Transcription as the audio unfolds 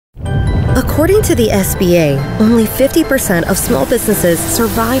According to the SBA, only 50% of small businesses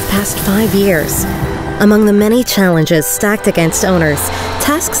survive past 5 years. Among the many challenges stacked against owners,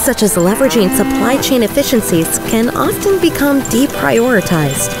 tasks such as leveraging supply chain efficiencies can often become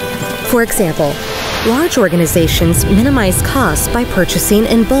deprioritized. For example, large organizations minimize costs by purchasing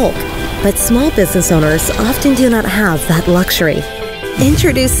in bulk, but small business owners often do not have that luxury.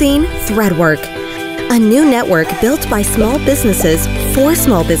 Introducing Thredworks, a new network built by small businesses for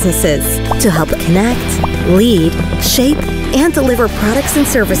small businesses to help connect, lead, shape, and deliver products and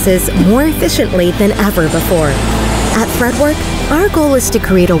services more efficiently than ever before. At Thredworks, our goal is to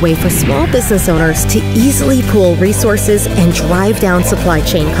create a way for small business owners to easily pool resources and drive down supply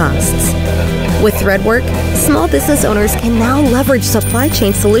chain costs. With Thredworks, small business owners can now leverage supply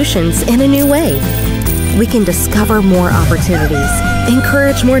chain solutions in a new way. We can discover more opportunities,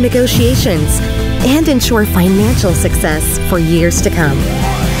 encourage more negotiations, and ensure financial success for years to come.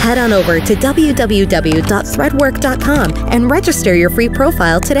 Head on over to www.thredworks.com and register your free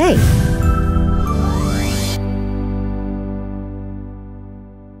profile today.